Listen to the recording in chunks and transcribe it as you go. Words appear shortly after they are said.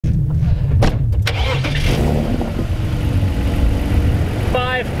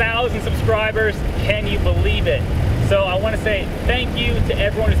2,000 subscribers. Can you believe it? So I want to say thank you to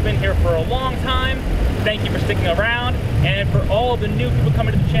everyone who's been here for a long time. Thank you for sticking around. And for all of the new people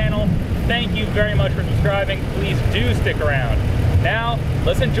coming to the channel, thank you very much for subscribing. Please do stick around. Now,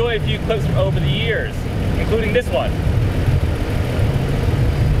 let's enjoy a few clips from over the years, including this one.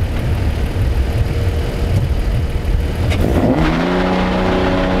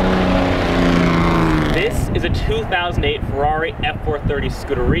 This is a 2008 Ferrari F430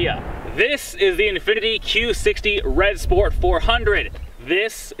 Scuderia. This is the Infiniti Q60 Red Sport 400.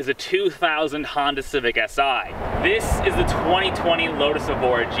 This is a 2000 Honda Civic Si. This is the 2020 Lotus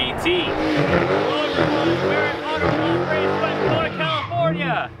Evora GT. Hello everyone, we're at Auto Club Race West Florida,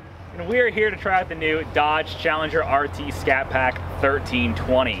 California. And we're here to try out the new Dodge Challenger RT Scat Pack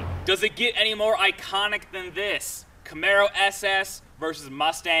 1320. Does it get any more iconic than this? Camaro SS versus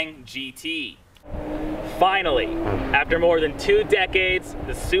Mustang GT. Finally, after more than 2 decades,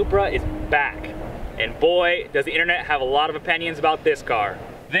 the Supra is back. And boy, does the internet have a lot of opinions about this car.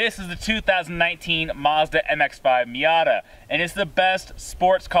 This is the 2019 Mazda MX-5 Miata, and it's the best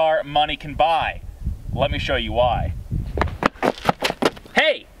sports car money can buy. Let me show you why.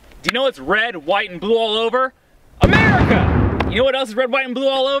 Hey, do you know what's red, white, and blue all over? America! You know what else is red, white, and blue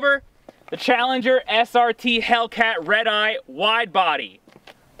all over? The Challenger SRT Hellcat Red Eye Wide Body.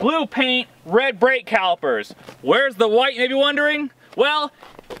 Blue paint, red brake calipers. Where's the white, you may be wondering? Well,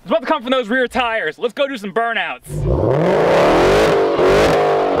 it's about to come from those rear tires. Let's go do some burnouts.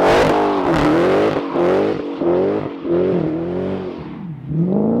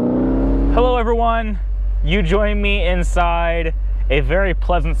 Hello everyone. You join me inside a very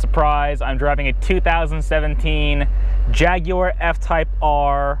pleasant surprise. I'm driving a 2017 Jaguar F-Type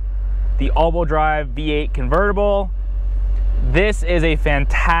R, the all-wheel drive V8 convertible. This is a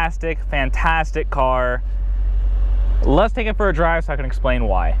fantastic, fantastic car. Let's take it for a drive so I can explain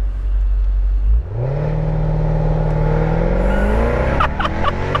why.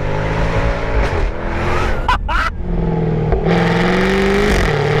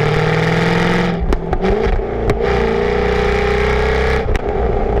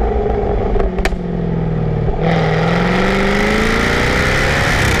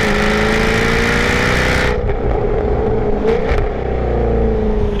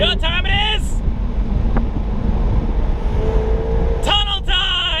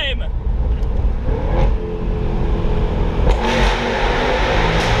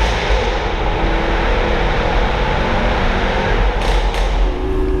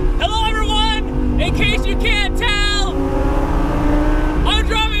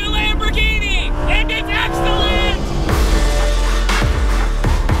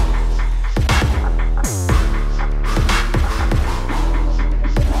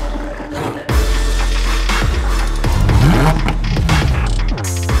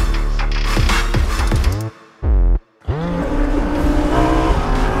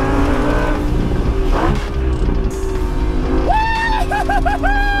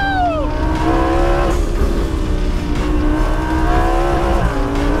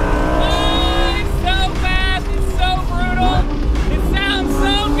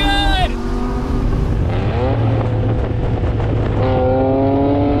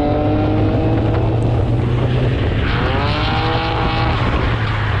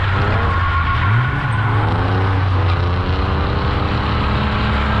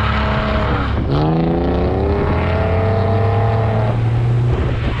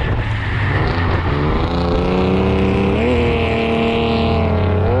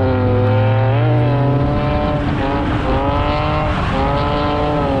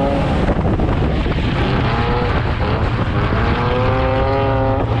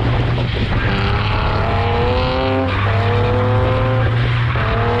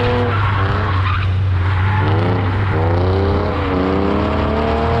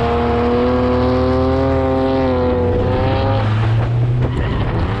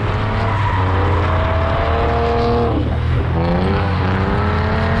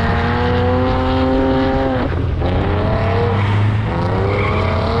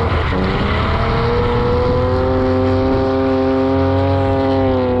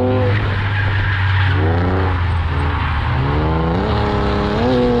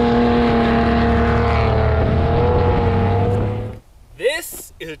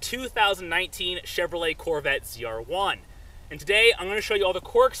 Is a 2019 Chevrolet Corvette ZR1. And today I'm going to show you all the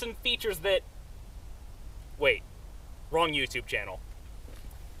quirks and features that... Wait, wrong YouTube channel.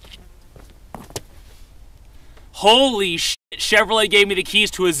 Holy shit, Chevrolet gave me the keys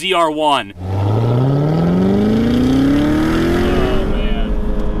to a ZR1. Oh man.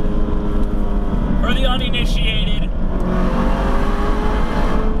 For the uninitiated,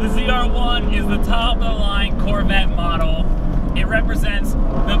 the ZR1 top-of-the-line Corvette model. It represents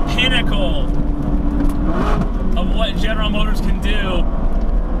the pinnacle of what General Motors can do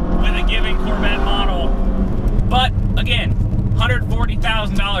with a given Corvette model. But again,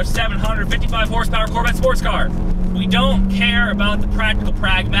 $140,000, 755 horsepower Corvette sports car. We don't care about the practical,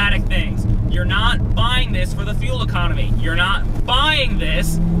 pragmatic things. You're not buying this for the fuel economy. You're not buying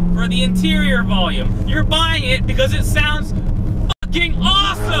this for the interior volume. You're buying it because it sounds fucking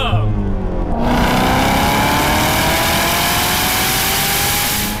awesome!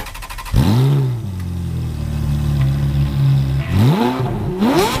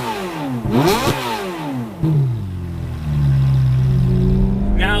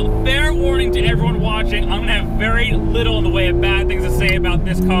 Now, fair warning to everyone watching, I'm gonna have very little in the way of bad things to say about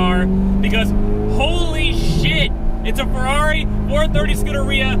this car, because holy shit, it's a Ferrari 430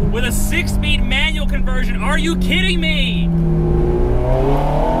 Scuderia with a 6-speed manual conversion. Are you kidding me?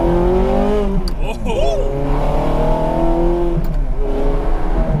 Oh.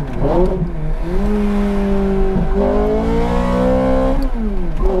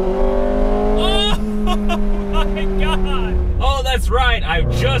 That's right, I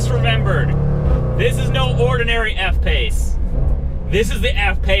just remembered. This is no ordinary F-Pace. This is the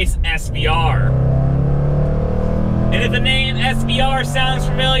F-Pace SVR. And if the name SVR sounds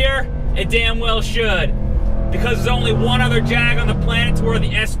familiar, it damn well should. Because there's only one other Jag on the planet to wear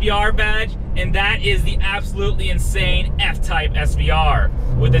the SVR badge, and that is the absolutely insane F-Type SVR,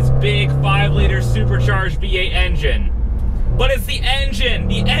 with its big 5-liter supercharged V8 engine. But it's the engine.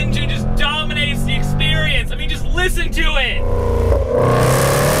 The engine just dominates the experience. I mean, just listen to it.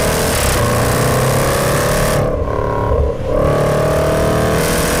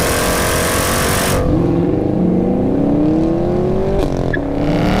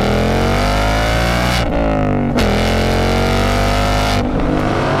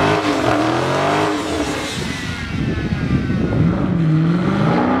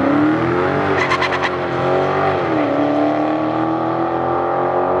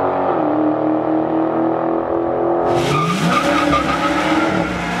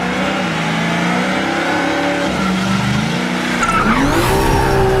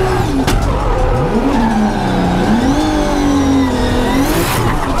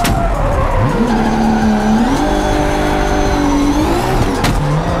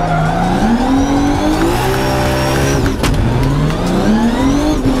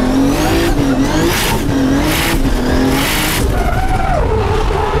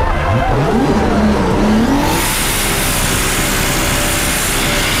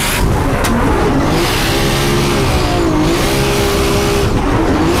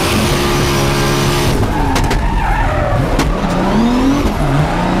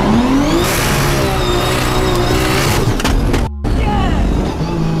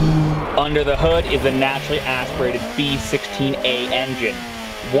 Under the hood is a naturally aspirated V16A engine.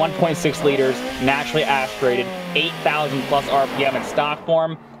 1.6 liters, naturally aspirated, 8,000 plus RPM in stock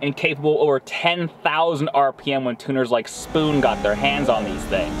form, and capable over 10,000 RPM when tuners like Spoon got their hands on these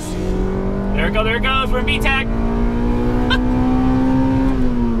things. There it goes, we're in VTEC.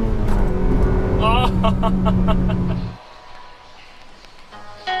 Oh.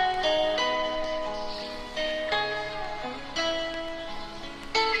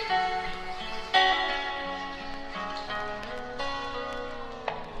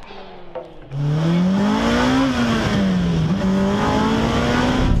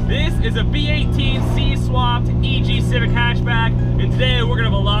 Is a V18 C-swapped EG Civic hatchback, and today we're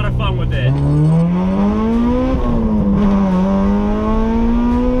gonna have a lot of fun with it.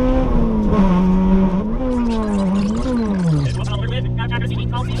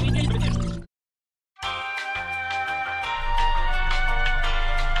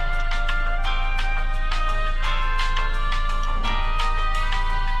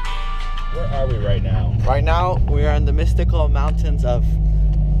 Where are we right now? Right now, we are in the mystical mountains of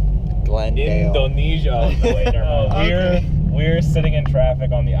Glendale. Indonesia. Oh, no, wait, never mind. We're sitting in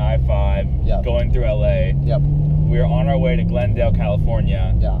traffic on the I-5, Yep. going through LA. Yep. We're on our way to Glendale,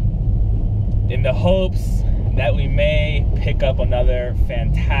 California. Yeah. In the hopes that we may pick up another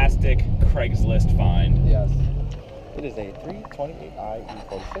fantastic Craigslist find. Yes. It is a 328i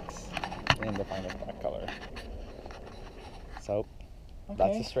E46 in the finest black color. So,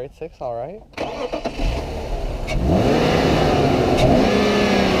 that's a straight 6, all right.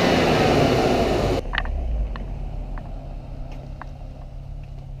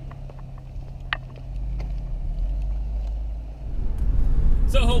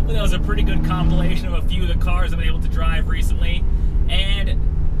 So hopefully that was a pretty good compilation of a few of the cars I've been able to drive recently. And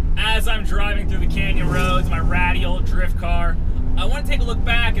as I'm driving through the canyon roads, my ratty old drift car, I want to take a look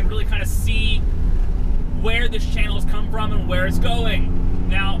back and really kind of see where this channel has come from and where it's going.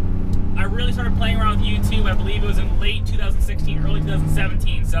 Now, I really started playing around with YouTube, I believe it was in late 2016, early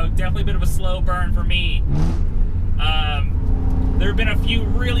 2017, so definitely a bit of a slow burn for me. There have been a few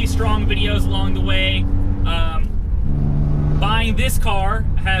really strong videos along the way. Buying this car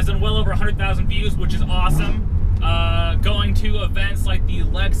has done well over 100,000 views, which is awesome. Going to events like the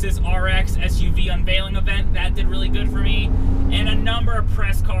Lexus RX SUV unveiling event, that did really good for me. And a number of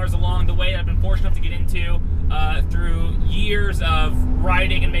press cars along the way that I've been fortunate enough to get into through years of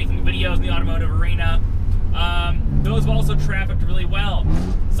writing and making videos in the automotive arena. Those have also trafficked really well,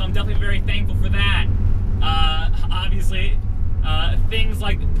 so I'm definitely very thankful for that. Obviously, things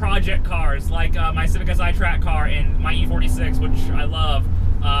like project cars, like my Civic Si track car and my E46, which I love.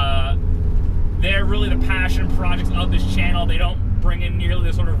 They're really the passion projects of this channel. They don't bring in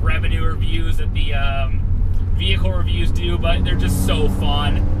nearly the sort of revenue or views that the vehicle reviews do, but they're just so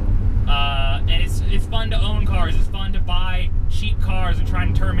fun. And it's fun to own cars. It's fun to buy cheap cars and try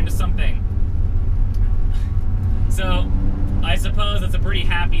and turn them into something. So I suppose that's a pretty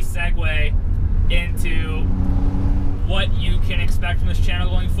happy segue into what you can expect from this channel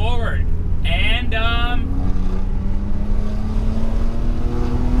going forward. And oh,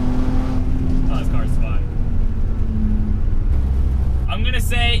 this car's fun. I'm gonna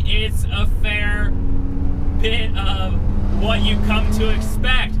say it's a fair bit of what you come to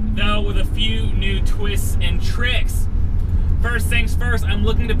expect, though with a few new twists and tricks. First things first, I'm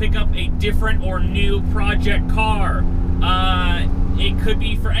looking to pick up a different or new project car. It could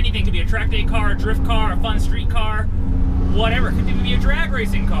be for anything. It could be a track day car, a drift car, a fun street car, whatever. It could even be a drag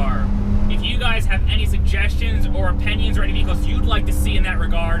racing car. If you guys have any suggestions or opinions or any vehicles you'd like to see in that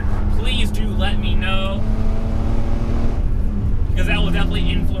regard, please do let me know, because that will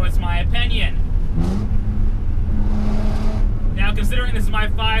definitely influence my opinion. Now, considering this is my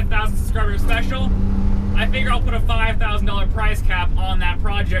 5,000 subscriber special, I figure I'll put a $5,000 price cap on that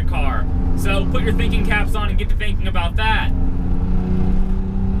project car. So put your thinking caps on and get to thinking about that.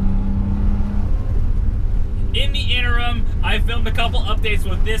 In the interim, I filmed a couple updates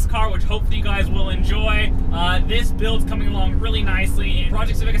with this car, which hopefully you guys will enjoy. This build's coming along really nicely, and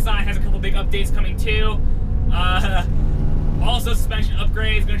Project Civic Si has a couple big updates coming too. Also, suspension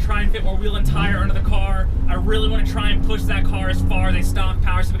upgrades, gonna try and fit more wheel and tire under the car. I really want to try and push that car as far as a stock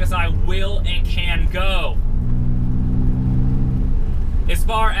power Civic Si will and can go. As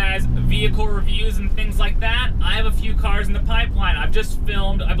far as vehicle reviews and things like that, I have a few cars in the pipeline. I've just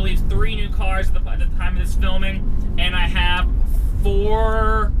filmed, I believe, 3 new cars at the time of this filming, and I have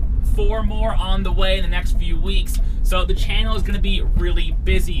four more on the way in the next few weeks. So the channel is going to be really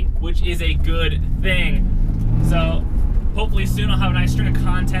busy, which is a good thing. So hopefully soon I'll have a nice string of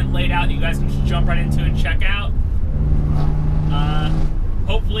content laid out that you guys can just jump right into and check out.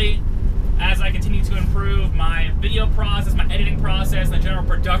 Hopefully, as I continue to improve my video process, my editing process, and the general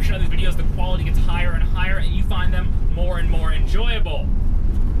production of these videos, the quality gets higher and higher, and you find them more and more enjoyable.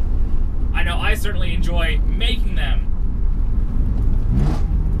 I know I certainly enjoy making them.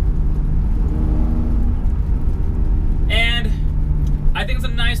 And I think it's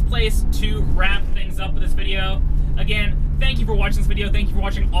a nice place to wrap things up with this video. Again, thank you for watching this video. Thank you for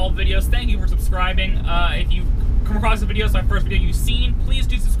watching all the videos. Thank you for subscribing. If you come across the video, it's my first video you've seen, please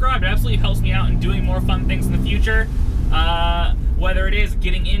do subscribe. It absolutely helps me out in doing more fun things in the future. Whether it is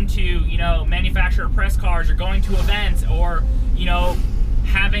getting into, you know, manufacturer press cars, or going to events, or, you know,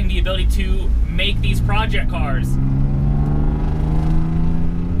 having the ability to make these project cars.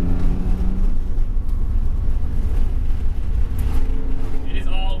 It is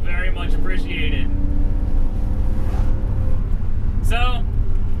all very much appreciated. So,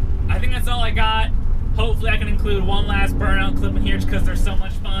 I think that's all I got. Hopefully I can include one last burnout clip in here just because they're so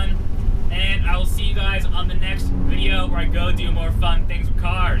much fun. And I will see you guys on the next video where I go do more fun things